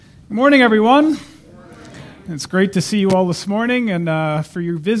Good morning, everyone. It's great to see you all this morning, and for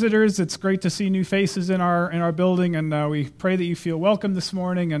your visitors, it's great to see new faces in our building, and we pray that you feel welcome this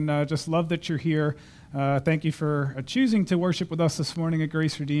morning, and just love that you're here. Thank you for choosing to worship with us this morning at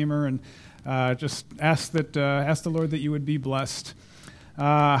Grace Redeemer, and just ask the Lord that you would be blessed.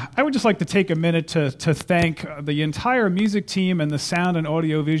 I would just like to take a minute to thank the entire music team and the sound and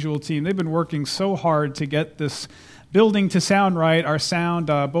audio visual team. They've been working so hard to get this building to sound right, our sound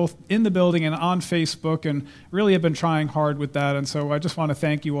both in the building and on Facebook, and really have been trying hard with that. And so I just want to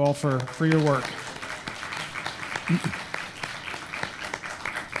thank you all for your work.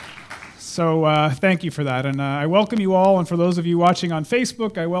 So thank you for that. And I welcome you all. And for those of you watching on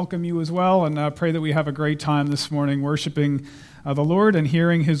Facebook, I welcome you as well, and pray that we have a great time this morning worshiping the Lord and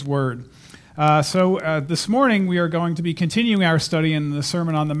hearing His Word. So this morning we are going to be continuing our study in the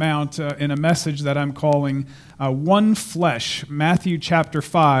Sermon on the Mount in a message that I'm calling One Flesh, Matthew chapter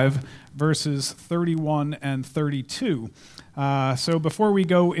 5, verses 31 and 32. So before we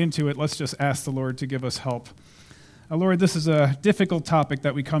go into it, let's just ask the Lord to give us help. Lord, this is a difficult topic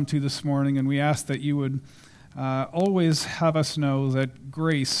that we come to this morning, and we ask that you would always have us know that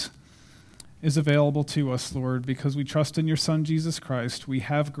grace is available to us, Lord, because we trust in your Son, Jesus Christ. We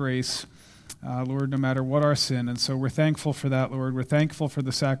have grace, Lord, no matter what our sin. And so we're thankful for that, Lord. We're thankful for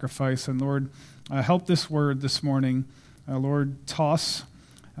the sacrifice. And Lord, help this word this morning. Lord,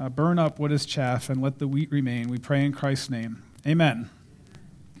 burn up what is chaff, and let the wheat remain. We pray in Christ's name. Amen.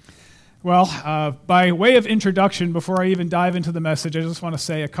 Well, by way of introduction, before I even dive into the message, I just want to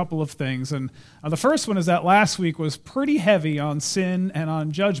say a couple of things. And the first one is that last week was pretty heavy on sin and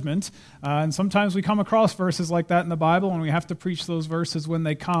on judgment. And sometimes we come across verses like that in the Bible, and we have to preach those verses when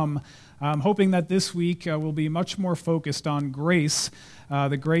they come. I'm hoping that this week will be much more focused on grace,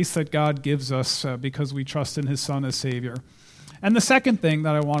 the grace that God gives us because we trust in His Son as Savior. And the second thing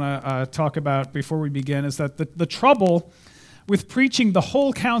that I want to talk about before we begin is that the trouble with preaching the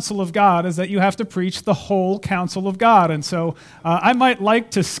whole counsel of God is that you have to preach the whole counsel of God. And so I might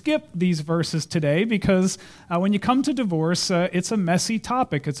like to skip these verses today because when you come to divorce, it's a messy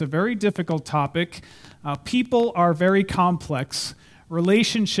topic. It's a very difficult topic. People are very complex.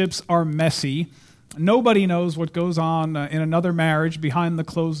 Relationships are messy. Nobody knows what goes on in another marriage behind the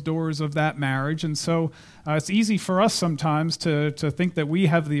closed doors of that marriage. And so it's easy for us sometimes to think that we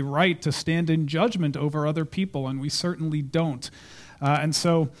have the right to stand in judgment over other people, and we certainly don't. And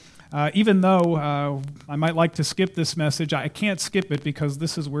so even though I might like to skip this message, I can't skip it because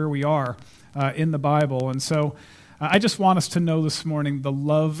this is where we are in the Bible. And so I just want us to know this morning the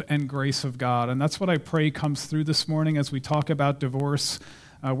love and grace of God. And that's what I pray comes through this morning as we talk about divorce.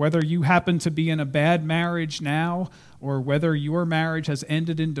 Whether you happen to be in a bad marriage now, or whether your marriage has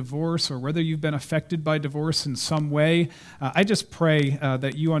ended in divorce, or whether you've been affected by divorce in some way, I just pray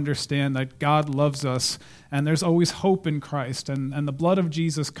that you understand that God loves us, and there's always hope in Christ, and the blood of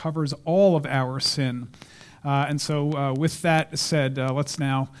Jesus covers all of our sin. And so with that said, let's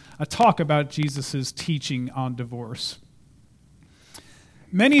now talk about Jesus' teaching on divorce.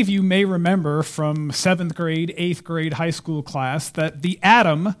 Many of you may remember from 7th grade, 8th grade high school class that the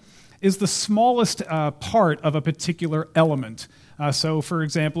atom is the smallest part of a particular element. So, for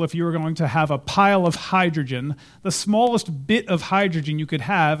example, if you were going to have a pile of hydrogen, the smallest bit of hydrogen you could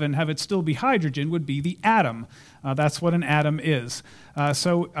have and have it still be hydrogen would be the atom. That's what an atom is.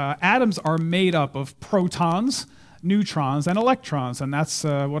 So atoms are made up of protons, neutrons, and electrons, and that's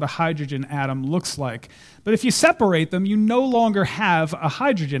what a hydrogen atom looks like. But if you separate them, you no longer have a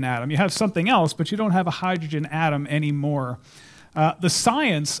hydrogen atom. You have something else, but you don't have a hydrogen atom anymore. The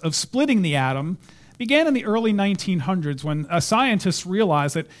science of splitting the atom began in the early 1900s when scientists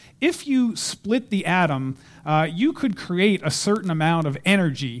realized that if you split the atom, you could create a certain amount of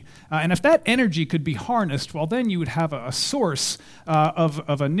energy. And if that energy could be harnessed, well, then you would have a source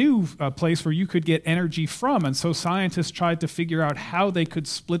of a new place where you could get energy from. And so scientists tried to figure out how they could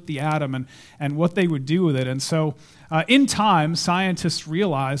split the atom and what they would do with it. And so in time, scientists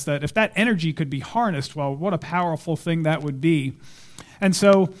realized that if that energy could be harnessed, well, what a powerful thing that would be. And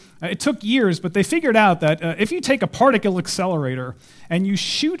so it took years, but they figured out that if you take a particle accelerator and you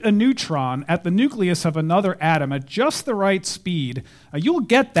shoot a neutron at the nucleus of another atom at just the right speed, you'll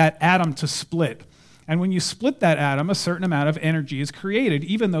get that atom to split. And when you split that atom, a certain amount of energy is created,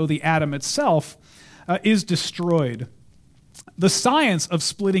 even though the atom itself is destroyed. The science of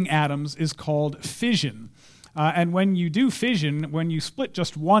splitting atoms is called fission. And when you do fission, when you split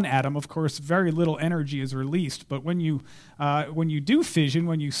just one atom, of course, very little energy is released. But when you do fission,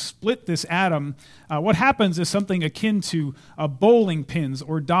 when you split this atom, what happens is something akin to bowling pins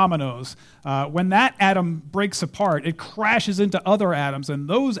or dominoes. When that atom breaks apart, it crashes into other atoms, and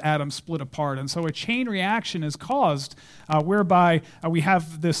those atoms split apart. And so a chain reaction is caused whereby we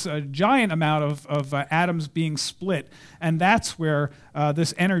have this giant amount of atoms being split, and that's where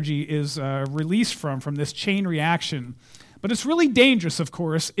this energy is released from this chain reaction. But it's really dangerous, of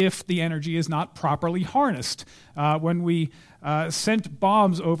course, if the energy is not properly harnessed. When we sent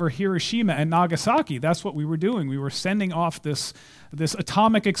bombs over Hiroshima and Nagasaki, that's what we were doing. We were sending off this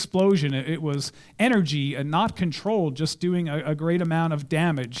atomic explosion. It was energy and not controlled, just doing a great amount of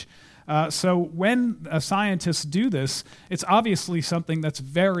damage. So when scientists do this, it's obviously something that's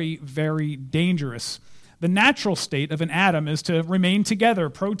very, very dangerous. The natural state of an atom is to remain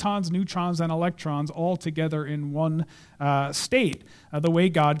together, protons, neutrons, and electrons all together in one state, the way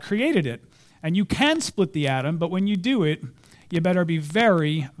God created it. And you can split the atom, but when you do it, you better be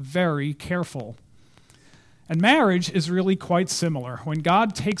very, very careful. And marriage is really quite similar. When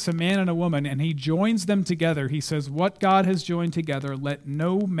God takes a man and a woman and he joins them together, he says, "What God has joined together, let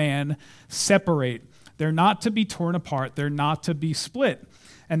no man separate." They're not to be torn apart. They're not to be split.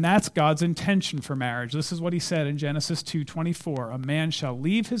 And that's God's intention for marriage. This is what he said in Genesis 2:24. "A man shall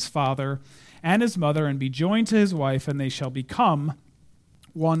leave his father and his mother and be joined to his wife, and they shall become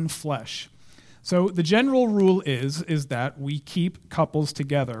one flesh." So the general rule is that we keep couples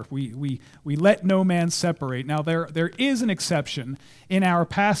together. We let no man separate. Now, there is an exception in our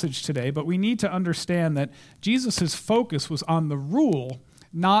passage today, but we need to understand that Jesus' focus was on the rule,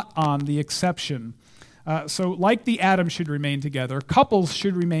 not on the exception. So like the atom should remain together, couples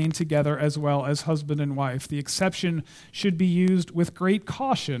should remain together as well as husband and wife. The exception should be used with great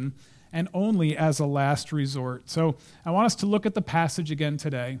caution and only as a last resort. So I want us to look at the passage again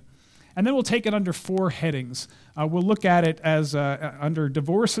today. And then we'll take it under four headings. We'll look at it as under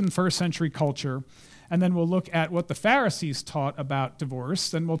divorce in first century culture. And then we'll look at what the Pharisees taught about divorce.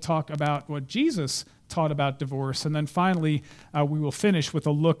 Then we'll talk about what Jesus taught about divorce. And then finally, we will finish with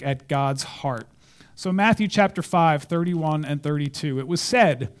a look at God's heart. So Matthew chapter 5, 31 and 32, it was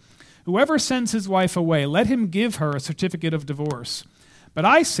said, "Whoever sends his wife away, let him give her a certificate of divorce. But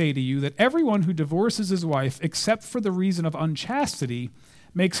I say to you that everyone who divorces his wife, except for the reason of unchastity,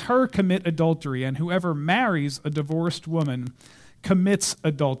 makes her commit adultery, and whoever marries a divorced woman commits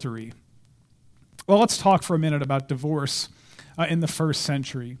adultery." Well, let's talk for a minute about divorce in the first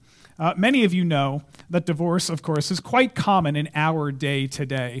century. Many of you know that divorce, of course, is quite common in our day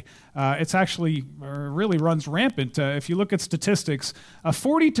today. It's actually really runs rampant. If you look at statistics,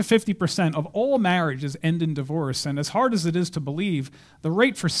 40 to 50% of all marriages end in divorce. And as hard as it is to believe, the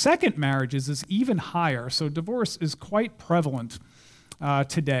rate for second marriages is even higher. So divorce is quite prevalent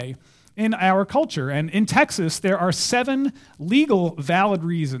today in our culture. And in Texas, there are 7 legal valid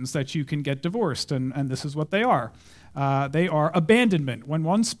reasons that you can get divorced, and this is what they are. They are abandonment, when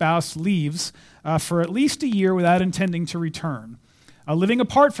one spouse leaves for at least a year without intending to return. Living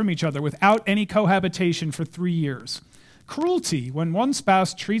apart from each other without any cohabitation for 3 years. Cruelty, when one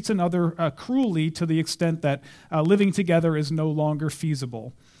spouse treats another cruelly to the extent that living together is no longer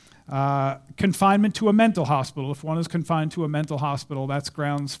feasible. Confinement to a mental hospital. If one is confined to a mental hospital, that's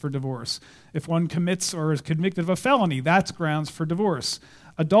grounds for divorce. If one commits or is convicted of a felony, that's grounds for divorce.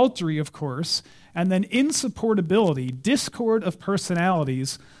 Adultery, of course, and then insupportability, discord of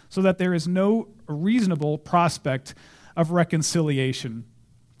personalities, so that there is no reasonable prospect of reconciliation.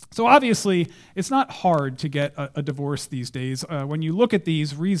 So obviously, it's not hard to get a divorce these days. When you look at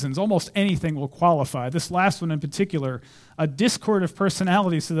these reasons, almost anything will qualify. This last one in particular, a discord of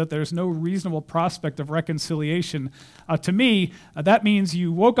personalities so that there's no reasonable prospect of reconciliation. To me, that means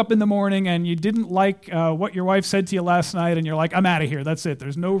you woke up in the morning and you didn't like what your wife said to you last night, and you're like, "I'm out of here, that's it."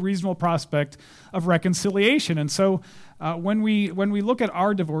 There's no reasonable prospect of reconciliation. And so when we look at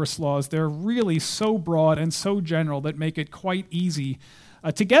our divorce laws, they're really so broad and so general that make it quite easy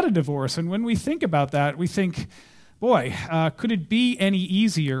to get a divorce. And when we think about that, we think, boy, could it be any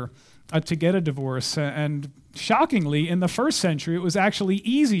easier to get a divorce? And shockingly, in the first century, it was actually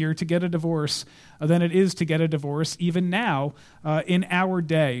easier to get a divorce than it is to get a divorce even now in our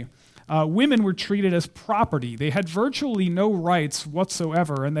day. Women were treated as property. They had virtually no rights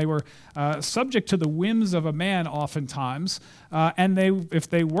whatsoever, and they were subject to the whims of a man oftentimes. And if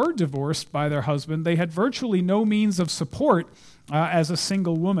they were divorced by their husband, they had virtually no means of support as a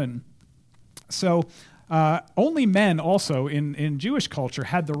single woman. So Only men also in Jewish culture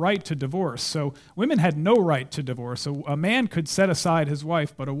had the right to divorce. So women had no right to divorce. So a man could set aside his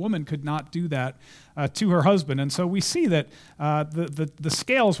wife, but a woman could not do that to her husband. And so we see that the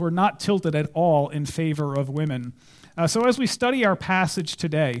scales were not tilted at all in favor of women. So as we study our passage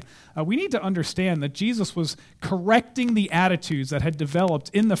today, we need to understand that Jesus was correcting the attitudes that had developed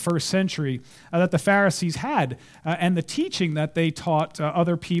in the first century that the Pharisees had and the teaching that they taught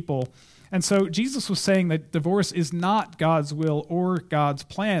other people. And so Jesus was saying that divorce is not God's will or God's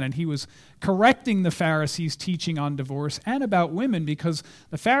plan, and he was correcting the Pharisees' teaching on divorce and about women because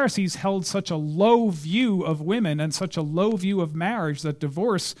the Pharisees held such a low view of women and such a low view of marriage that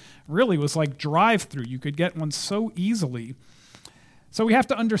divorce really was like drive-through. You could get one so easily. So we have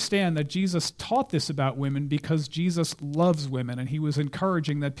to understand that Jesus taught this about women because Jesus loves women, and he was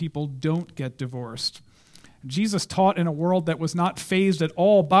encouraging that people don't get divorced. Jesus taught in a world that was not fazed at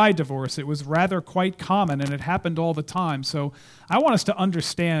all by divorce. It was rather quite common, and it happened all the time. So I want us to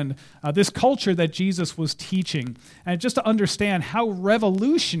understand this culture that Jesus was teaching, and just to understand how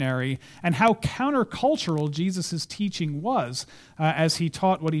revolutionary and how countercultural Jesus' teaching was as he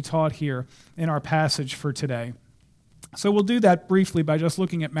taught what he taught here in our passage for today. So we'll do that briefly by just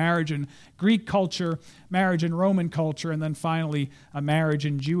looking at marriage in Greek culture, marriage in Roman culture, and then finally a marriage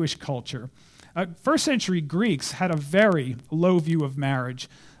in Jewish culture. First century Greeks had a very low view of marriage.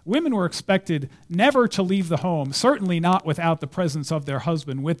 Women were expected never to leave the home, certainly not without the presence of their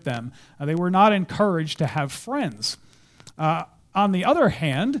husband with them. They were not encouraged to have friends. On the other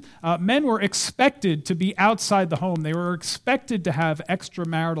hand, men were expected to be outside the home. They were expected to have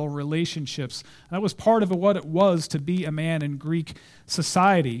extramarital relationships. That was part of what it was to be a man in Greek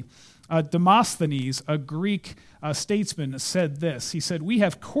society. Demosthenes, a Greek statesman, said this. He said, "We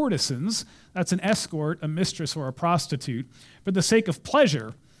have courtesans," that's an escort, a mistress, or a prostitute, "for the sake of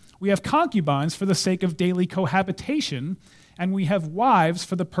pleasure. We have concubines for the sake of daily cohabitation, and we have wives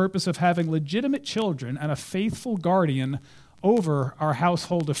for the purpose of having legitimate children and a faithful guardian over our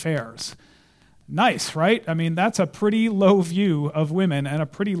household affairs." Nice, right? I mean, that's a pretty low view of women and a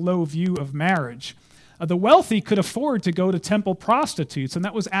pretty low view of marriage. The wealthy could afford to go to temple prostitutes, and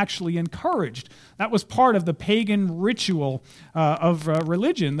that was actually encouraged. That was part of the pagan ritual of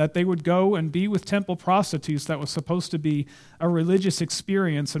religion, that they would go and be with temple prostitutes. That was supposed to be a religious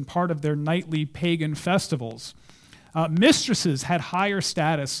experience and part of their nightly pagan festivals. Mistresses had higher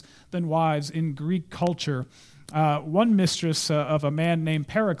status than wives in Greek culture. One mistress of a man named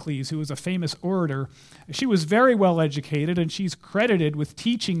Pericles, who was a famous orator, she was very well educated, and she's credited with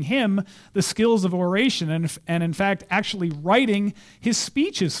teaching him the skills of oration and in fact, actually writing his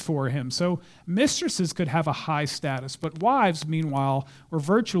speeches for him. So mistresses could have a high status, but wives, meanwhile, were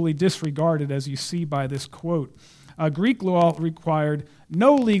virtually disregarded, as you see by this quote. Greek law required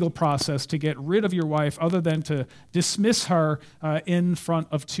no legal process to get rid of your wife other than to dismiss her in front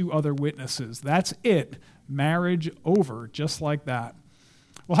of two other witnesses. That's it. Marriage over, just like that.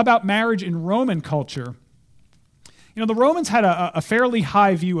 Well, how about marriage in Roman culture? You know, the Romans had a fairly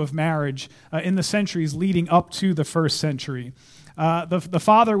high view of marriage in the centuries leading up to the first century. The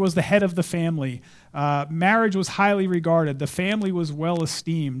father was the head of the family. Marriage was highly regarded. The family was well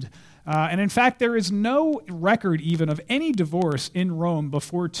esteemed. And in fact, there is no record even of any divorce in Rome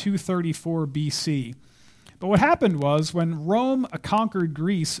before 234 BC. But what happened was when Rome conquered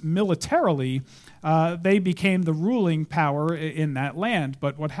Greece militarily, they became the ruling power in that land.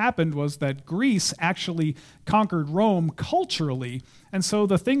 But what happened was that Greece actually conquered Rome culturally. And so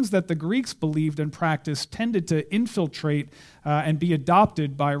the things that the Greeks believed and practiced tended to infiltrate and be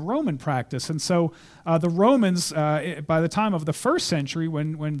adopted by Roman practice. And so the Romans, by the time of the first century,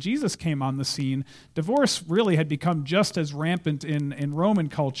 when Jesus came on the scene, divorce really had become just as rampant in Roman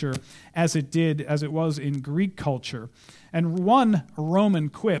culture as it was in Greek culture. And one Roman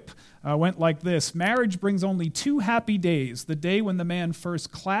quip went like this: "Marriage brings only two happy days, the day when the man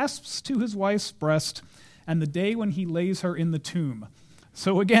first clasps to his wife's breast and the day when he lays her in the tomb."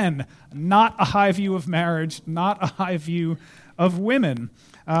 So again, not a high view of marriage, not a high view of women,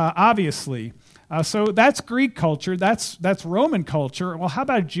 obviously. So that's Greek culture, that's Roman culture. Well, how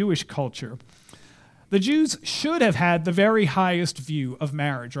about Jewish culture? The Jews should have had the very highest view of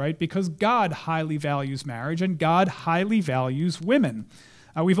marriage, right? Because God highly values marriage and God highly values women.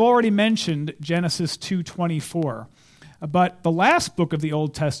 We've already mentioned Genesis 2:24. But the last book of the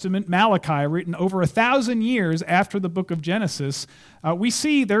Old Testament, Malachi, written over 1,000 years after the book of Genesis, we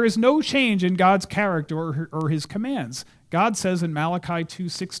see there is no change in God's character or his commands. God says in Malachi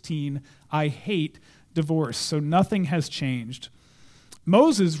 2:16, "I hate divorce," so nothing has changed.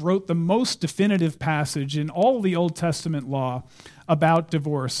 Moses wrote the most definitive passage in all the Old Testament law about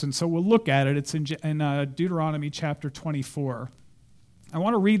divorce, and so we'll look at it. It's in Deuteronomy chapter 24. I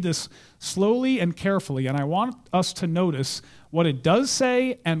want to read this slowly and carefully, and I want us to notice what it does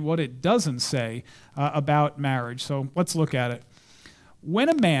say and what it doesn't say about marriage. So let's look at it. When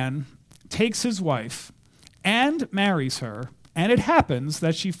a man takes his wife and marries her, and it happens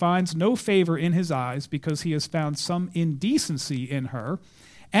that she finds no favor in his eyes because he has found some indecency in her,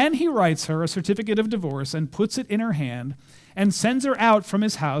 and he writes her a certificate of divorce and puts it in her hand and sends her out from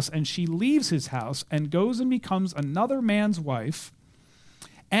his house, and she leaves his house and goes and becomes another man's wife,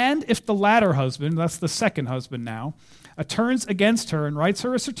 and if the latter husband, that's the second husband now, turns against her and writes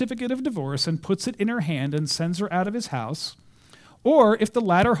her a certificate of divorce and puts it in her hand and sends her out of his house, or if the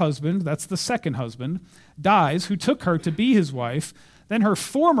latter husband, that's the second husband, dies, who took her to be his wife, then her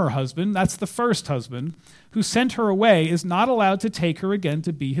former husband, that's the first husband, who sent her away, is not allowed to take her again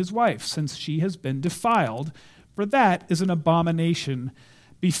to be his wife, since she has been defiled, for that is an abomination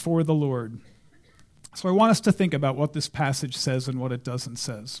before the Lord. So I want us to think about what this passage says and what it doesn't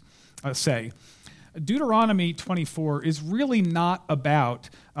say. Deuteronomy 24 is really not about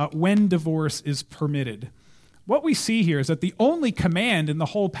when divorce is permitted. What we see here is that the only command in the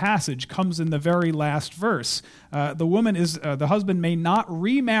whole passage comes in the very last verse. The husband may not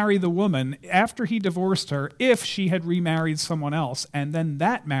remarry the woman after he divorced her if she had remarried someone else, and then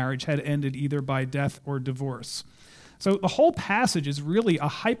that marriage had ended either by death or divorce. So the whole passage is really a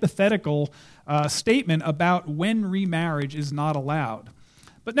hypothetical statement about when remarriage is not allowed.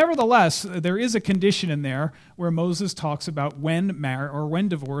 But nevertheless, there is a condition in there where Moses talks about when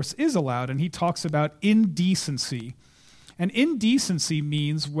divorce is allowed, and he talks about indecency. And indecency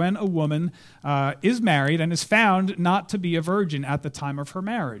means when a woman is married and is found not to be a virgin at the time of her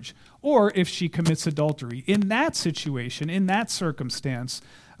marriage, or if she commits adultery. In that situation, in that circumstance,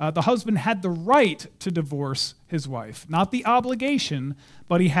 the husband had the right to divorce his wife. Not the obligation,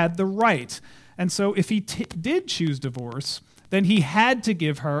 but he had the right. And so if he did choose divorce, then he had to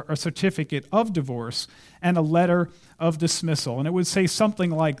give her a certificate of divorce and a letter of dismissal. And it would say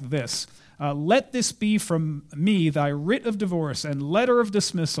something like this: let this be from me thy writ of divorce and letter of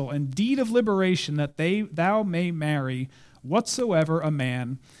dismissal and deed of liberation, that thou may marry whatsoever a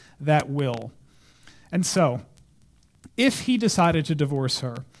man that will. And so, if he decided to divorce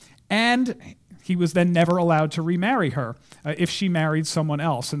her, and he was then never allowed to remarry her if she married someone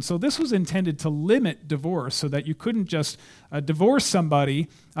else. And so this was intended to limit divorce so that you couldn't just divorce somebody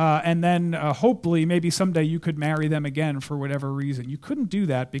and then hopefully maybe someday you could marry them again for whatever reason. You couldn't do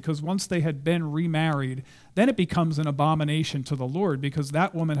that, because once they had been remarried, then it becomes an abomination to the Lord, because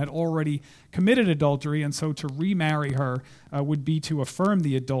that woman had already committed adultery, and so to remarry her would be to affirm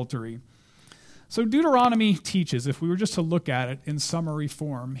the adultery. So Deuteronomy teaches, if we were just to look at it in summary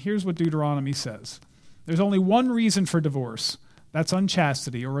form, here's what Deuteronomy says. There's only one reason for divorce. That's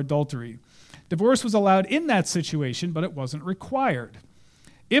unchastity or adultery. Divorce was allowed in that situation, but it wasn't required.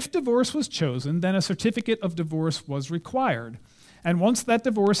 If divorce was chosen, then a certificate of divorce was required. And once that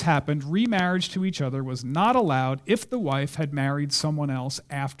divorce happened, remarriage to each other was not allowed if the wife had married someone else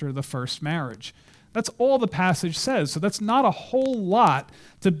after the first marriage. That's all the passage says. So that's not a whole lot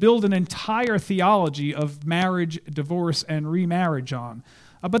to build an entire theology of marriage, divorce, and remarriage on.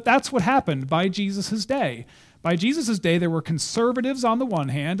 But that's what happened by Jesus' day. By Jesus' day, there were conservatives on the one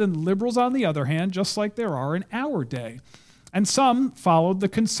hand and liberals on the other hand, just like there are in our day. And some followed the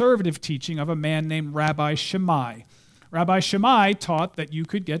conservative teaching of a man named Rabbi Shammai. Rabbi Shammai taught that you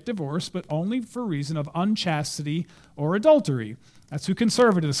could get divorced, but only for reason of unchastity or adultery. That's who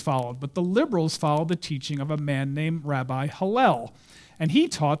conservatives followed. But the liberals followed the teaching of a man named Rabbi Hillel. And he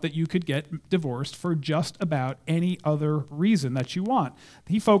taught that you could get divorced for just about any other reason that you want.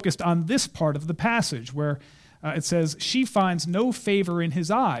 He focused on this part of the passage where it says, she finds no favor in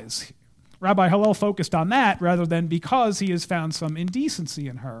his eyes. Rabbi Hillel focused on that rather than because he has found some indecency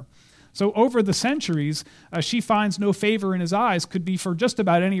in her. So over the centuries, she finds no favor in his eyes could be for just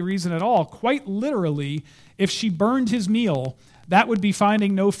about any reason at all. Quite literally, if she burned his meal, that would be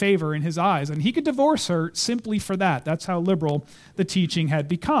finding no favor in his eyes. And he could divorce her simply for that. That's how liberal the teaching had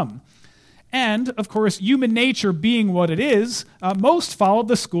become. And, of course, human nature being what it is, most followed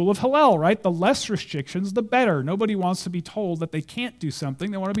the school of Hillel, right? The less restrictions, the better. Nobody wants to be told that they can't do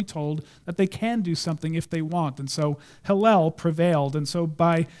something. They want to be told that they can do something if they want. And so Hillel prevailed. And so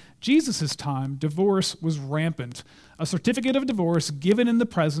by Jesus' time, divorce was rampant. A certificate of divorce given in the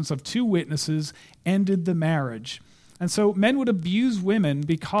presence of two witnesses ended the marriage. And so men would abuse women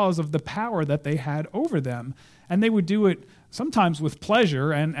because of the power that they had over them. And they would do it sometimes with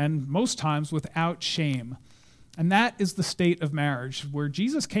pleasure and most times without shame. And that is the state of marriage. Where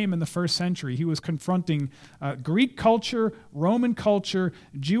Jesus came in the first century, he was confronting Greek culture, Roman culture,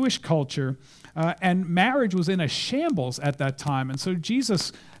 Jewish culture, and marriage was in a shambles at that time. And so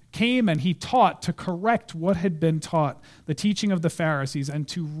Jesus came and he taught to correct what had been taught, the teaching of the Pharisees, and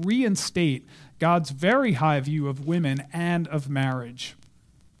to reinstate God's very high view of women and of marriage.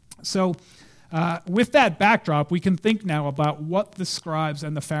 So with that backdrop, we can think now about what the scribes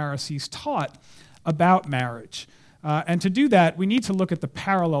and the Pharisees taught about marriage. And to do that, we need to look at the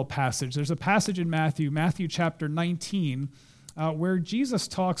parallel passage. There's a passage in Matthew chapter 19, where Jesus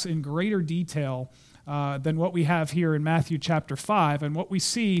talks in greater detail than what we have here in Matthew chapter 5. And what we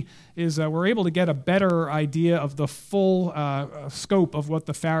see is we're able to get a better idea of the full scope of what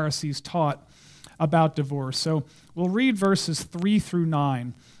the Pharisees taught about divorce. So we'll read verses 3 through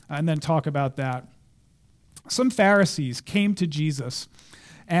 9 and then talk about that. Some Pharisees came to Jesus,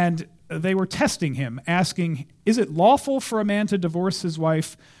 and they were testing him, asking, "Is it lawful for a man to divorce his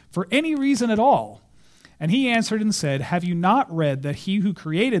wife for any reason at all?" And he answered and said, "Have you not read that he who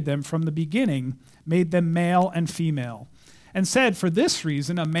created them from the beginning made them male and female, and said, for this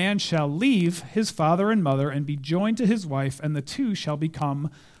reason a man shall leave his father and mother and be joined to his wife, and the two shall become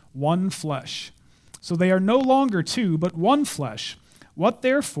one flesh. So they are no longer two, but one flesh. What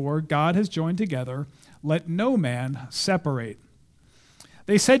therefore God has joined together, let no man separate."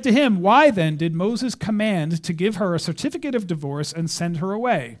 They said to him, "Why then did Moses command to give her a certificate of divorce and send her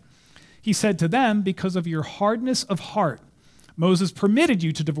away?" He said to them, "Because of your hardness of heart. Moses permitted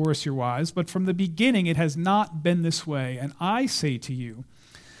you to divorce your wives, but from the beginning it has not been this way. And I say to you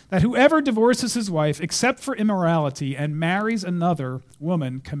that whoever divorces his wife except for immorality and marries another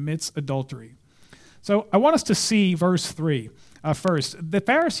woman commits adultery." So I want us to see verse 3 first. The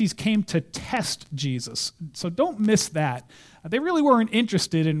Pharisees came to test Jesus, so don't miss that. They really weren't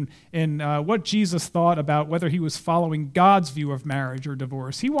interested in what Jesus thought about whether he was following God's view of marriage or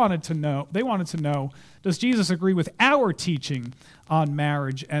divorce. They wanted to know, does Jesus agree with our teaching on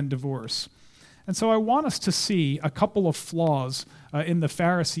marriage and divorce? And so I want us to see a couple of flaws in the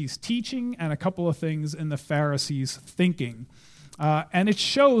Pharisees' teaching and a couple of things in the Pharisees' thinking. And it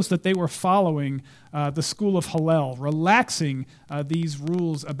shows that they were following the school of Hillel, relaxing these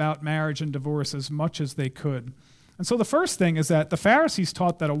rules about marriage and divorce as much as they could. And so the first thing is that the Pharisees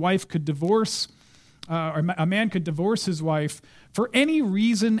taught that a wife could divorce, or a man could divorce his wife for any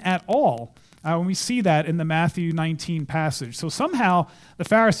reason at all. When we see that in the Matthew 19 passage. So somehow the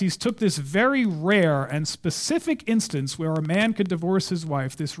Pharisees took this very rare and specific instance where a man could divorce his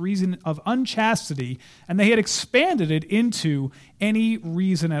wife, this reason of unchastity, and they had expanded it into any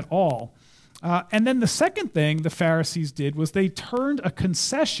reason at all. And then the second thing the Pharisees did was they turned a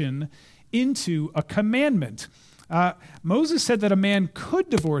concession into a commandment. Moses said that a man could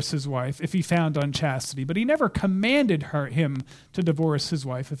divorce his wife if he found unchastity, but he never commanded him to divorce his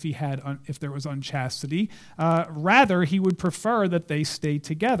wife if there was unchastity. Rather, he would prefer that they stay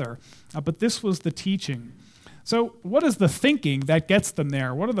together. But this was the teaching. So what is the thinking that gets them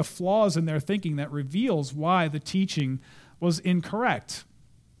there? What are the flaws in their thinking that reveals why the teaching was incorrect?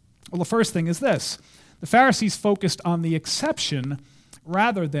 Well, the first thing is this. The Pharisees focused on the exception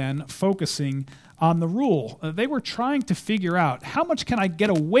rather than focusing on the rule. They were trying to figure out how much can I get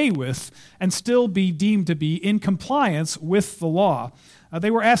away with and still be deemed to be in compliance with the law.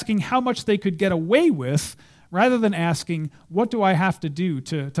 They were asking how much they could get away with rather than asking, what do I have to do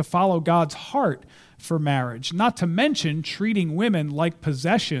to follow God's heart for marriage? Not to mention treating women like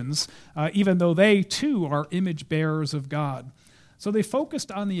possessions, even though they too are image bearers of God. So they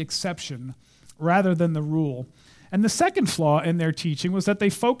focused on the exception rather than the rule. And the second flaw in their teaching was that they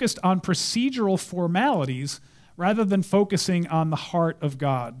focused on procedural formalities rather than focusing on the heart of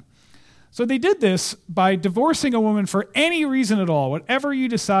God. So they did this by divorcing a woman for any reason at all. Whatever you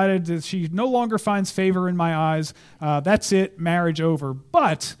decided that she no longer finds favor in my eyes, that's it, marriage over.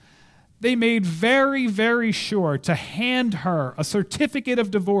 But they made very, very sure to hand her a certificate of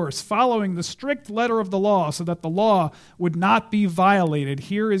divorce following the strict letter of the law so that the law would not be violated.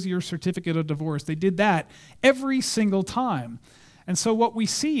 Here is your certificate of divorce. They did that every single time. And so what we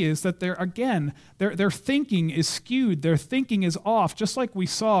see is that their thinking is skewed. Their thinking is off, just like we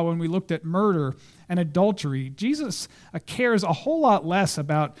saw when we looked at murder and adultery. Jesus cares a whole lot less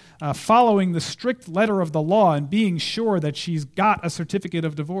about following the strict letter of the law and being sure that she's got a certificate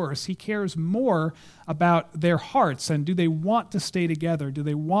of divorce. He cares more about their hearts and do they want to stay together? Do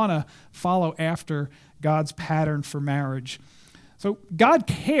they want to follow after God's pattern for marriage? So God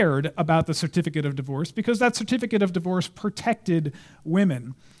cared about the certificate of divorce because that certificate of divorce protected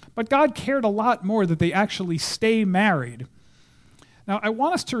women. But God cared a lot more that they actually stay married. Now, I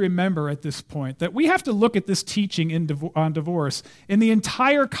want us to remember at this point that we have to look at this teaching on divorce in the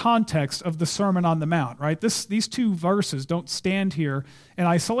entire context of the Sermon on the Mount, right? These two verses don't stand here in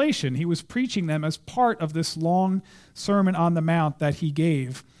isolation. He was preaching them as part of this long Sermon on the Mount that he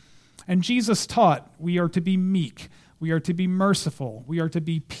gave. And Jesus taught we are to be meek, we are to be merciful, we are to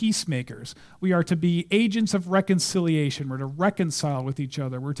be peacemakers, we are to be agents of reconciliation, we're to reconcile with each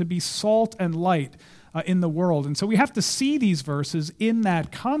other, we're to be salt and light in the world. And so we have to see these verses in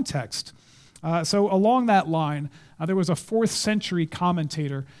that context. So along that line, there was a 4th century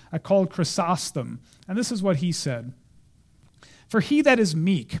commentator called Chrysostom, and this is what he said. For he that is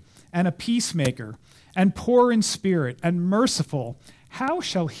meek and a peacemaker and poor in spirit and merciful, how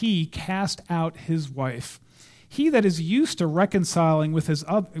shall he cast out his wife? He that is used to reconciling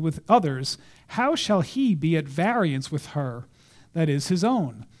with others, how shall he be at variance with her that is his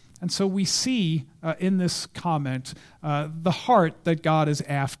own? And so we see in this comment the heart that God is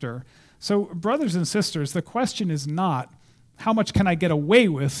after. So brothers and sisters, the question is not, how much can I get away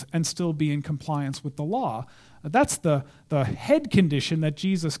with and still be in compliance with the law? That's the head condition that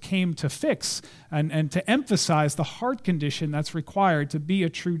Jesus came to fix and to emphasize the heart condition that's required to be a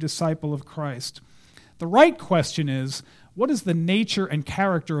true disciple of Christ. The right question is, what is the nature and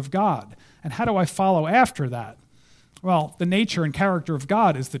character of God? And how do I follow after that? Well, the nature and character of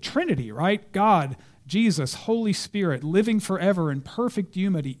God is the Trinity, right? God, Jesus, Holy Spirit, living forever in perfect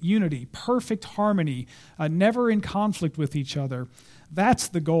unity, perfect harmony, never in conflict with each other. That's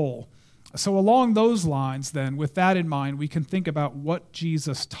the goal. So along those lines, then, with that in mind, we can think about what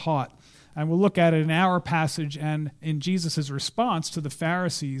Jesus taught. And we'll look at it in our passage and in Jesus' response to the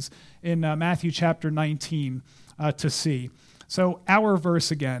Pharisees in Matthew chapter 19 to see. So our verse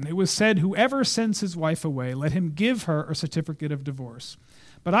again, it was said, whoever sends his wife away, let him give her a certificate of divorce.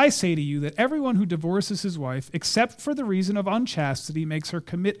 But I say to you that everyone who divorces his wife, except for the reason of unchastity, makes her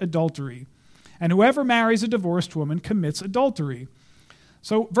commit adultery. And whoever marries a divorced woman commits adultery.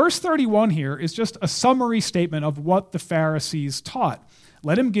 So verse 31 here is just a summary statement of what the Pharisees taught.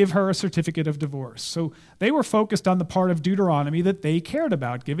 Let him give her a certificate of divorce. So they were focused on the part of Deuteronomy that they cared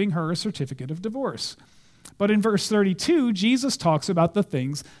about, giving her a certificate of divorce. But in verse 32, Jesus talks about the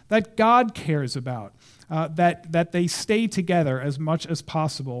things that God cares about, that they stay together as much as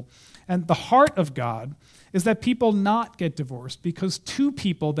possible. And the heart of God is that people not get divorced, because two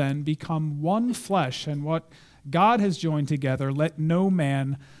people then become one flesh, and what God has joined together, let no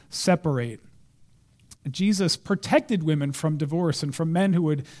man separate. Jesus protected women from divorce and from men who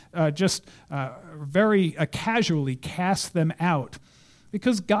would very casually cast them out,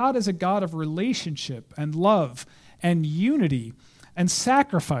 because God is a God of relationship and love and unity and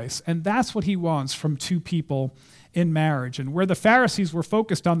sacrifice, and that's what he wants from two people in marriage. And where the Pharisees were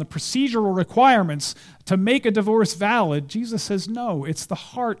focused on the procedural requirements to make a divorce valid, Jesus says, no, it's the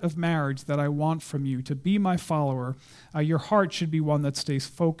heart of marriage that I want from you. To be my follower, your heart should be one that stays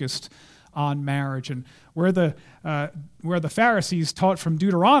focused on marriage. And where the Pharisees taught from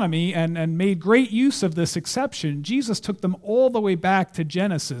Deuteronomy and made great use of this exception, Jesus took them all the way back to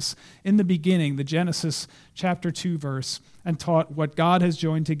Genesis in the beginning, the Genesis chapter 2 verse, and taught what God has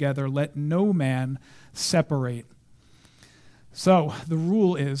joined together, let no man separate. So the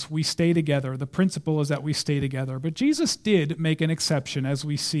rule is we stay together. The principle is that we stay together. But Jesus did make an exception, as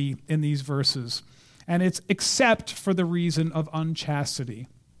we see in these verses, and it's except for the reason of unchastity.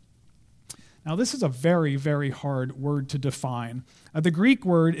 Now, this is a very, very hard word to define. The Greek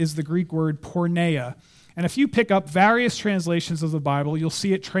word is the Greek word porneia. And if you pick up various translations of the Bible, you'll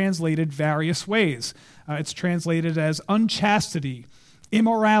see it translated various ways. It's translated as unchastity,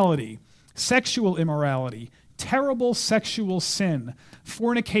 immorality, sexual immorality, terrible sexual sin,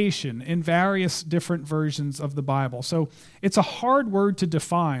 fornication, in various different versions of the Bible. So it's a hard word to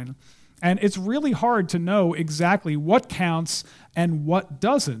define. And it's really hard to know exactly what counts and what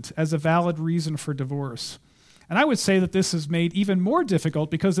doesn't as a valid reason for divorce. And I would say that this is made even more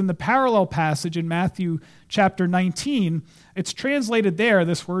difficult because in the parallel passage in Matthew chapter 19, it's translated there,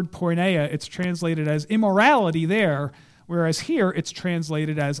 this word porneia, it's translated as immorality there, whereas here it's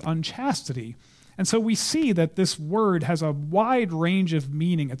translated as unchastity. And so we see that this word has a wide range of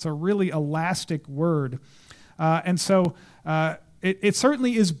meaning. It's a really elastic word. It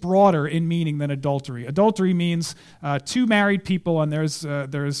certainly is broader in meaning than adultery. Adultery means two married people and there's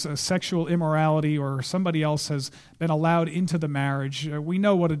a sexual immorality or somebody else has been allowed into the marriage. We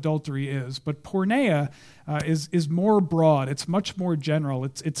know what adultery is, but porneia is more broad. It's much more general.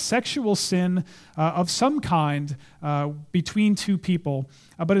 It's sexual sin of some kind between two people,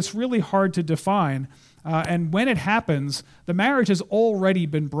 but it's really hard to define. And when it happens, the marriage has already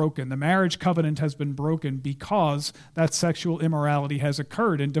been broken. The marriage covenant has been broken because that sexual immorality has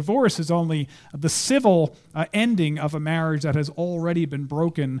occurred. And divorce is only the civil ending of a marriage that has already been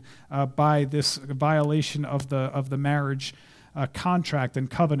broken by this violation of the marriage contract and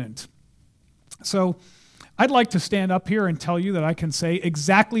covenant. So I'd like to stand up here and tell you that I can say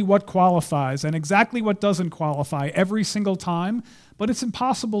exactly what qualifies and exactly what doesn't qualify every single time, but it's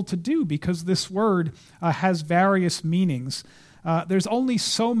impossible to do because this word has various meanings. There's only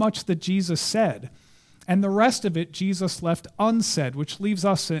so much that Jesus said, and the rest of it Jesus left unsaid, which leaves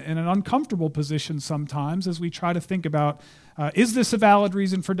us in an uncomfortable position sometimes as we try to think about, is this a valid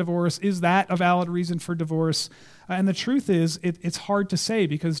reason for divorce? Is that a valid reason for divorce? And the truth is, it's hard to say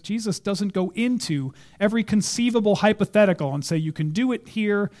because Jesus doesn't go into every conceivable hypothetical and say, you can do it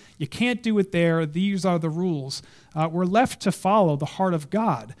here, you can't do it there, these are the rules. We're left to follow the heart of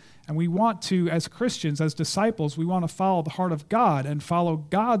God. And we want to, as Christians, as disciples, we want to follow the heart of God and follow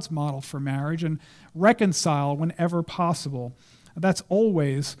God's model for marriage and reconcile whenever possible. That's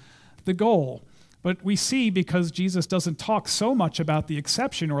always the goal. But we see, because Jesus doesn't talk so much about the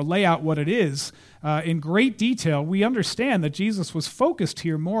exception or lay out what it is in great detail, we understand that Jesus was focused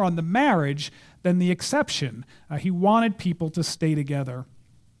here more on the marriage than the exception. He wanted people to stay together.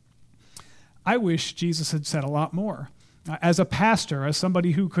 I wish Jesus had said a lot more. As a pastor, as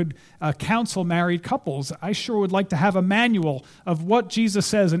somebody who could counsel married couples, I sure would like to have a manual of what Jesus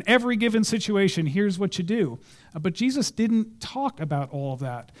says in every given situation. Here's what you do. But Jesus didn't talk about all of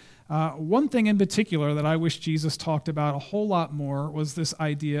that. One thing in particular that I wish Jesus talked about a whole lot more was this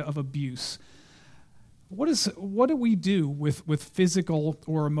idea of abuse. What do we do with physical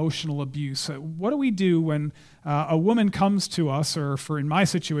or emotional abuse? What do we do when a woman comes to us, or in my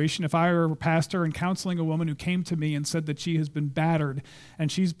situation, if I were a pastor and counseling a woman who came to me and said that she has been battered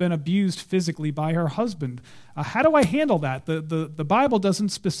and she's been abused physically by her husband? How do I handle that? The Bible doesn't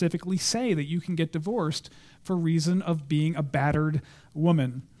specifically say that you can get divorced for reason of being a battered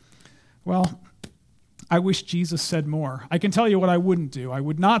woman. Well, I wish Jesus said more. I can tell you what I wouldn't do. I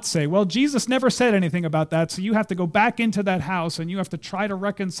would not say, well, Jesus never said anything about that, so you have to go back into that house and you have to try to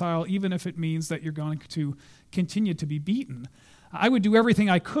reconcile, even if it means that you're going to continue to be beaten. I would do everything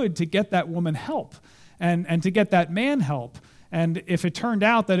I could to get that woman help and to get that man help. And if it turned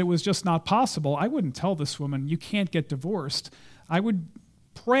out that it was just not possible, I wouldn't tell this woman, you can't get divorced. I would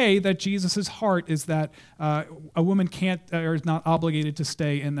pray that Jesus' heart is that a woman can't or is not obligated to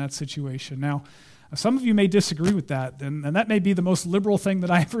stay in that situation. Now, some of you may disagree with that, and that may be the most liberal thing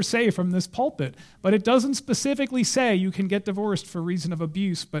that I ever say from this pulpit, but it doesn't specifically say you can get divorced for reason of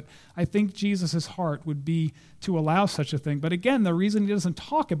abuse, but I think Jesus' heart would be to allow such a thing. But again, the reason he doesn't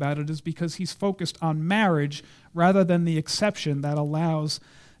talk about it is because he's focused on marriage rather than the exception that allows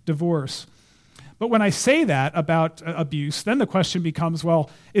divorce. But when I say that about abuse, then the question becomes, well,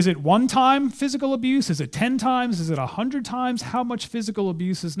 is it one time physical abuse? Is it 10 times? Is it 100 times? How much physical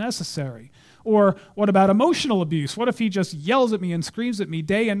abuse is necessary? Or what about emotional abuse? What if he just yells at me and screams at me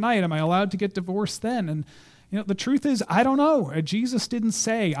day and night? Am I allowed to get divorced then? And the truth is, I don't know. Jesus didn't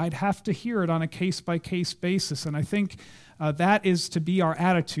say. I'd have to hear it on a case-by-case basis. And I think that is to be our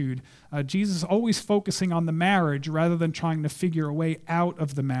attitude. Jesus is always focusing on the marriage rather than trying to figure a way out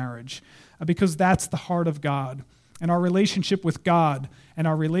of the marriage, because that's the heart of God. And our relationship with God and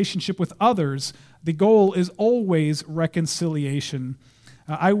our relationship with others, the goal is always reconciliation.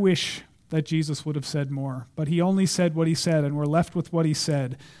 I wish that Jesus would have said more, but he only said what he said, and we're left with what he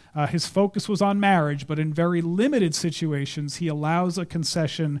said. His focus was on marriage, but in very limited situations, he allows a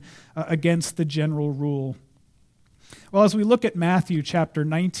concession against the general rule. Well, as we look at Matthew chapter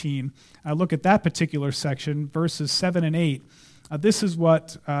 19, look at that particular section, verses 7 and 8, this is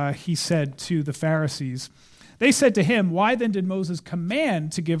what he said to the Pharisees. They said to him, "Why then did Moses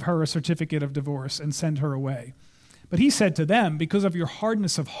command to give her a certificate of divorce and send her away?" But he said to them, "Because of your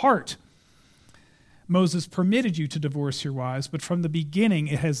hardness of heart, Moses permitted you to divorce your wives, but from the beginning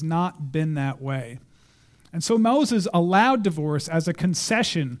it has not been that way." And so Moses allowed divorce as a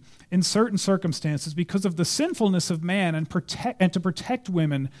concession in certain circumstances because of the sinfulness of man and to protect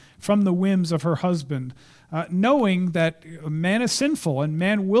women from the whims of her husband, knowing that man is sinful and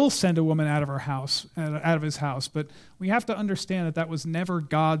man will send a woman out of his house. But we have to understand that that was never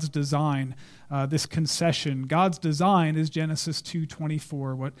God's design, this concession. God's design is Genesis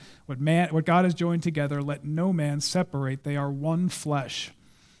 2:24. What God has joined together, let no man separate. They are one flesh.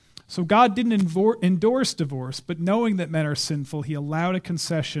 So God didn't endorse divorce, but knowing that men are sinful, he allowed a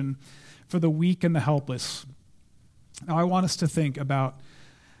concession for the weak and the helpless. Now I want us to think about,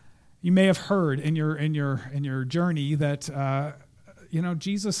 you may have heard in your journey that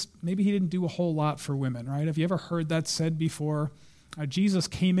Jesus, maybe he didn't do a whole lot for women, right? Have you ever heard that said before? Jesus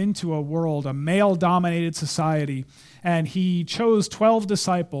came into a world, a male-dominated society, and he chose 12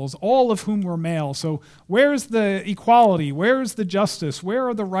 disciples, all of whom were male. So where's the equality? Where's the justice? Where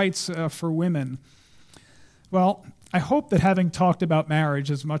are the rights for women? Well, I hope that having talked about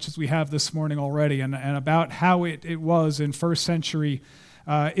marriage as much as we have this morning already and about how it was in first century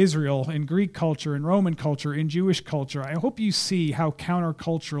Israel, in Greek culture, in Roman culture, in Jewish culture, I hope you see how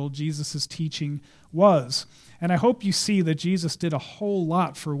countercultural Jesus' teaching was. And I hope you see that Jesus did a whole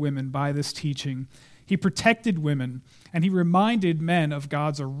lot for women by this teaching. He protected women, and he reminded men of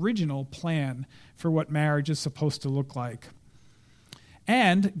God's original plan for what marriage is supposed to look like.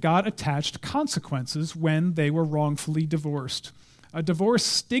 And God attached consequences when they were wrongfully divorced. A divorce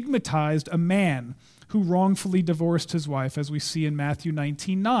stigmatized a man who wrongfully divorced his wife, as we see in Matthew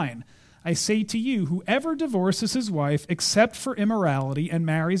 19:9. I say to you, whoever divorces his wife except for immorality and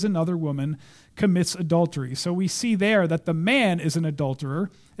marries another woman commits adultery. So we see there that the man is an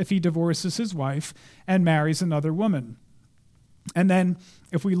adulterer if he divorces his wife and marries another woman. And then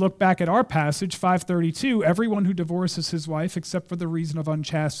if we look back at our passage, 5:32, everyone who divorces his wife except for the reason of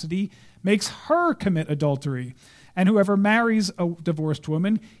unchastity makes her commit adultery. And whoever marries a divorced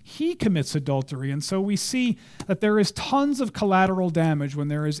woman, he commits adultery. And so we see that there is tons of collateral damage when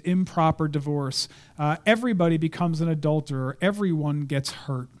there is improper divorce. Everybody becomes an adulterer. Everyone gets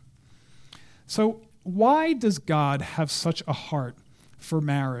hurt. So why does God have such a heart for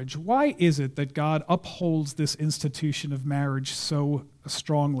marriage? Why is it that God upholds this institution of marriage so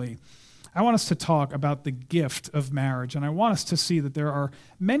strongly? I want us to talk about the gift of marriage, and I want us to see that there are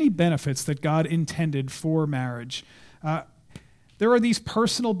many benefits that God intended for marriage. There are these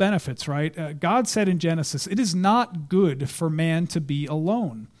personal benefits, right? God said in Genesis, it is not good for man to be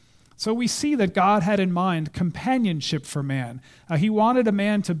alone. So we see that God had in mind companionship for man. He wanted a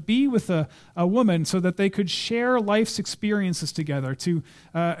man to be with a woman so that they could share life's experiences together, to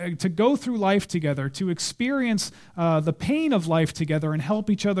go through life together, to experience the pain of life together and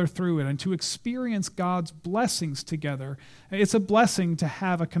help each other through it, and to experience God's blessings together. It's a blessing to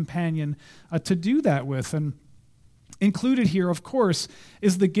have a companion to do that with. And included here, of course,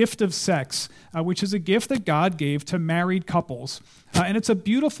 is the gift of sex, which is a gift that God gave to married couples. And it's a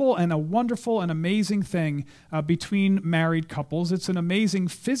beautiful and a wonderful and amazing thing between married couples. It's an amazing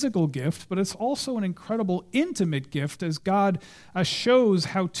physical gift, but it's also an incredible intimate gift as God shows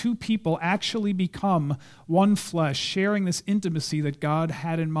how two people actually become one flesh, sharing this intimacy that God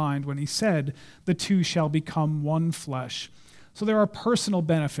had in mind when he said, the two shall become one flesh. So there are personal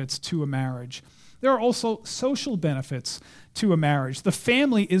benefits to a marriage. There are also social benefits to a marriage. The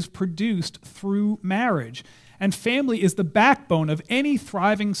family is produced through marriage, and family is the backbone of any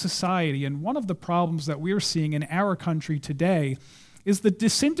thriving society. And one of the problems that we're seeing in our country today is the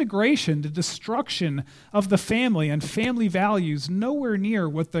disintegration, the destruction of the family and family values nowhere near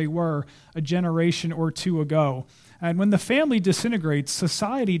what they were a generation or two ago. And when the family disintegrates,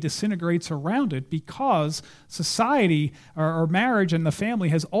 society disintegrates around it because society, or marriage and the family,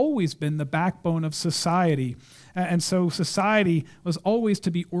 has always been the backbone of society. And so society was always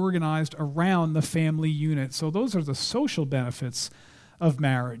to be organized around the family unit. So those are the social benefits of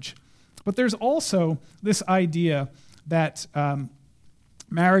marriage. But there's also this idea that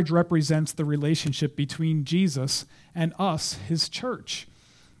marriage represents the relationship between Jesus and us, his church.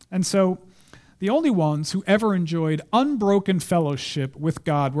 And so the only ones who ever enjoyed unbroken fellowship with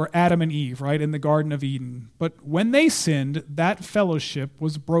God were Adam and Eve, right, in the Garden of Eden. But when they sinned, that fellowship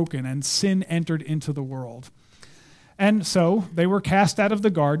was broken and sin entered into the world. And so they were cast out of the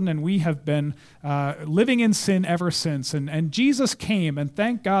garden, and we have been living in sin ever since. And Jesus came, and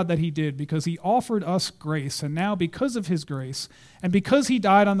thank God that he did, because he offered us grace. And now because of his grace, and because he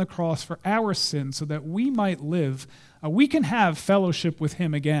died on the cross for our sins so that we might live, we can have fellowship with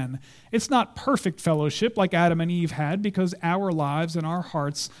him again. It's not perfect fellowship like Adam and Eve had, because our lives and our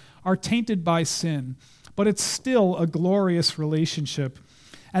hearts are tainted by sin. But it's still a glorious relationship.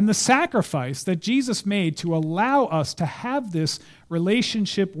 And the sacrifice that Jesus made to allow us to have this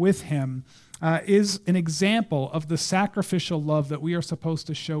relationship with him is an example of the sacrificial love that we are supposed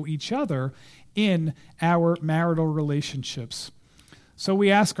to show each other in our marital relationships. So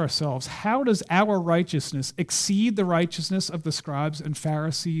we ask ourselves, how does our righteousness exceed the righteousness of the scribes and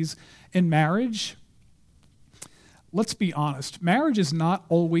Pharisees in marriage? Let's be honest. Marriage is not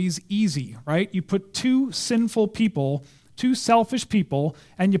always easy, right? You put two sinful people, two selfish people,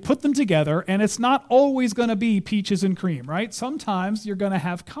 and you put them together, and it's not always going to be peaches and cream, right? Sometimes you're going to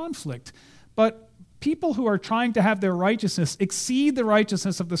have conflict. But People who are trying to have their righteousness exceed the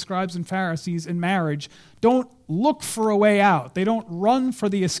righteousness of the scribes and Pharisees in marriage don't look for a way out. They don't run for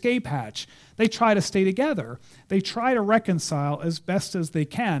the escape hatch. They try to stay together. They try to reconcile as best as they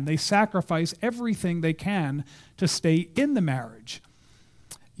can. They sacrifice everything they can to stay in the marriage.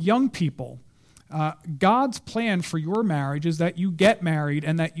 Young people, God's plan for your marriage is that you get married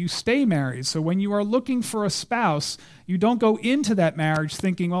and that you stay married. So when you are looking for a spouse, you don't go into that marriage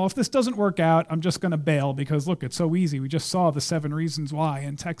thinking, well, if this doesn't work out, I'm just going to bail because, look, it's so easy. We just saw the 7 reasons why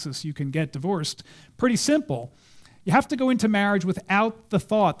in Texas you can get divorced. Pretty simple. You have to go into marriage without the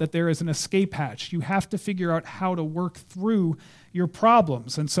thought that there is an escape hatch. You have to figure out how to work through your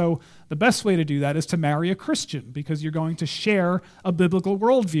problems. And so the best way to do that is to marry a Christian because you're going to share a biblical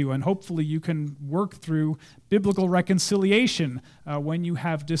worldview, and hopefully you can work through biblical reconciliation when you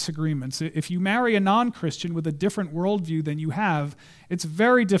have disagreements. If you marry a non-Christian with a different worldview than you have, it's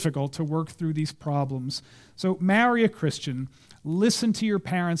very difficult to work through these problems. So marry a Christian. Listen to your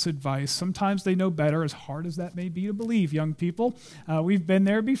parents' advice. Sometimes they know better, as hard as that may be to believe, young people. We've been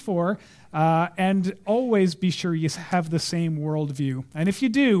there before. And always be sure you have the same worldview. And if you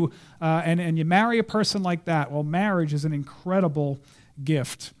do, and you marry a person like that, well, marriage is an incredible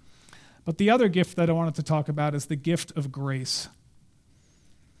gift. But the other gift that I wanted to talk about is the gift of grace.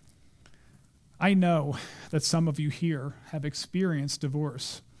 I know that some of you here have experienced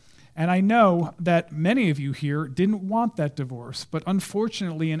divorce. And I know that many of you here didn't want that divorce, but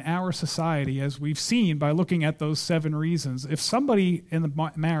unfortunately in our society, as we've seen by looking at those 7 reasons, if somebody in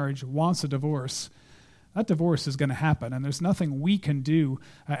the marriage wants a divorce, that divorce is going to happen, and there's nothing we can do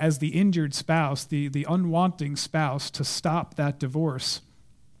as the injured spouse, the unwanting spouse, to stop that divorce.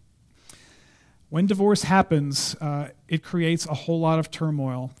 When divorce happens, it creates a whole lot of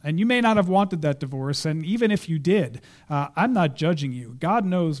turmoil. And you may not have wanted that divorce, and even if you did, I'm not judging you. God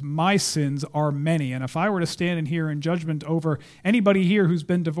knows my sins are many, and if I were to stand in here in judgment over anybody here who's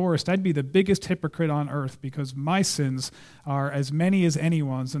been divorced, I'd be the biggest hypocrite on earth because my sins are as many as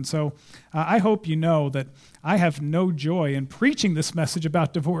anyone's. And so I hope you know that I have no joy in preaching this message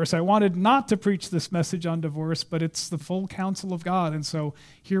about divorce. I wanted not to preach this message on divorce, but it's the full counsel of God, and so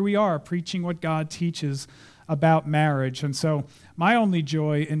here we are preaching what God teaches about marriage. And so my only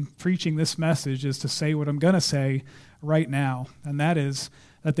joy in preaching this message is to say what I'm going to say right now, and that is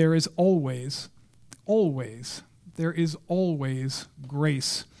that there is always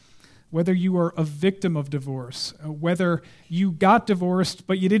grace. Whether you are a victim of divorce, whether you got divorced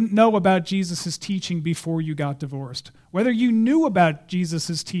but you didn't know about Jesus' teaching before you got divorced, whether you knew about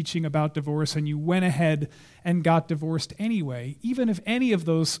Jesus' teaching about divorce and you went ahead and got divorced anyway, even if any of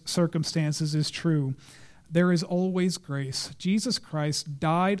those circumstances is true, there is always grace. Jesus Christ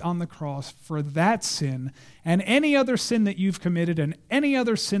died on the cross for that sin and any other sin that you've committed and any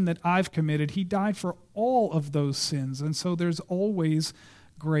other sin that I've committed. He died for all of those sins, and so there's always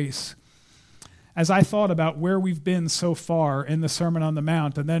grace. As I thought about where we've been so far in the Sermon on the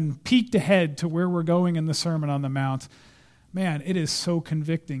Mount and then peeked ahead to where we're going in the Sermon on the Mount, man, it is so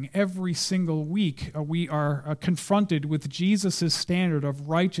convicting. Every single week we are confronted with Jesus' standard of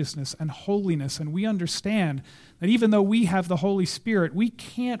righteousness and holiness, and we understand that even though we have the Holy Spirit, we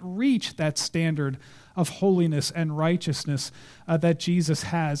can't reach that standard of holiness and righteousness that Jesus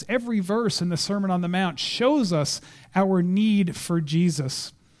has. Every verse in the Sermon on the Mount shows us our need for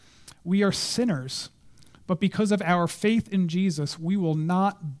Jesus. We are sinners, but because of our faith in Jesus, we will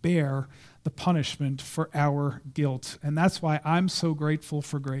not bear the punishment for our guilt. And that's why I'm so grateful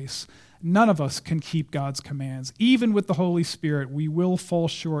for grace. None of us can keep God's commands. Even with the Holy Spirit, we will fall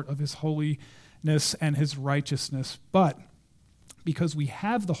short of His holiness and His righteousness. But because we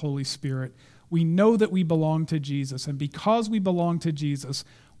have the Holy Spirit, we know that we belong to Jesus. And because we belong to Jesus,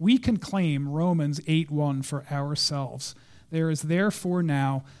 we can claim Romans 8:1 for ourselves. There is therefore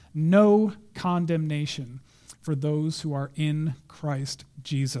now no condemnation for those who are in Christ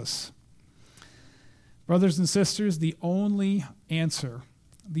Jesus. Brothers and sisters, the only answer,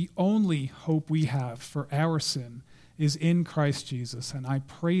 the only hope we have for our sin is in Christ Jesus, and I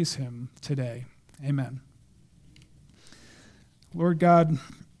praise Him today. Amen. Lord God,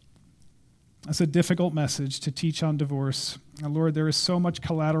 that's a difficult message to teach on divorce. Lord, there is so much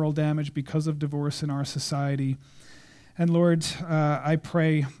collateral damage because of divorce in our society. And Lord, I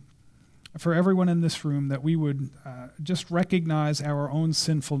pray for everyone in this room that we would just recognize our own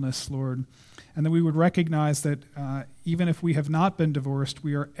sinfulness, Lord, and that we would recognize that even if we have not been divorced,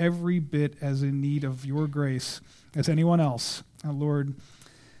 we are every bit as in need of your grace as anyone else. Lord,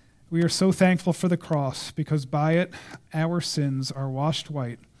 we are so thankful for the cross because by it our sins are washed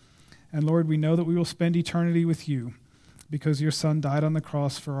white. And Lord, we know that we will spend eternity with you. because your Son died on the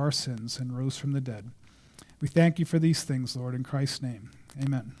cross for our sins and rose from the dead. We thank you for these things, Lord, in Christ's name.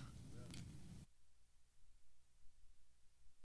 Amen.